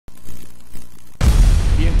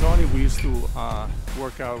Tony, we used to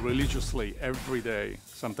work out religiously every day,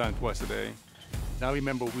 sometimes twice a day. I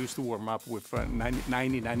remember we used to warm up with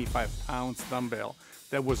 95 ounce dumbbell.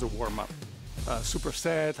 That was a warm up.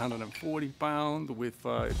 Superset, 140 pound with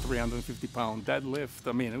 350 pound deadlift.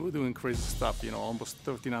 I mean, we were doing crazy stuff, you know, almost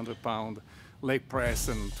 1,300 pound leg press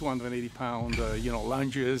and 280 pound, you know,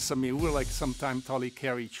 lunges. I mean, we were like sometimes totally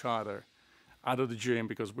carry each other out of the gym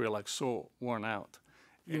because we were like so worn out.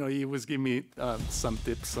 You know, he was giving me some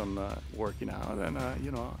tips on working out, and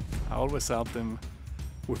you know, I always helped him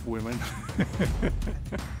with women.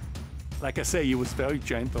 Like I say, he was very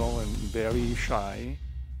gentle and very shy.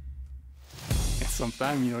 And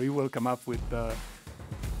sometimes, you know, he will come up with a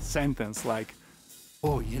sentence like,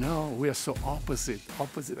 "Oh, you know, we are so opposite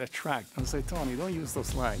attract." I say, "Tony, don't use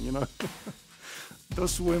those lines, you know."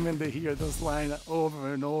 Those women, they hear those lines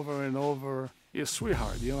over and over and over. You're a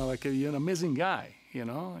sweetheart, you know, like you're an amazing guy, you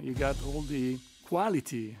know. You got all the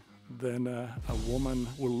quality that a woman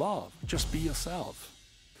will love. Just be yourself.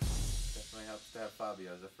 Definitely helps to have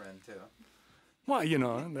Fabio as a friend too. Well, you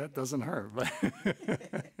know, that doesn't hurt, but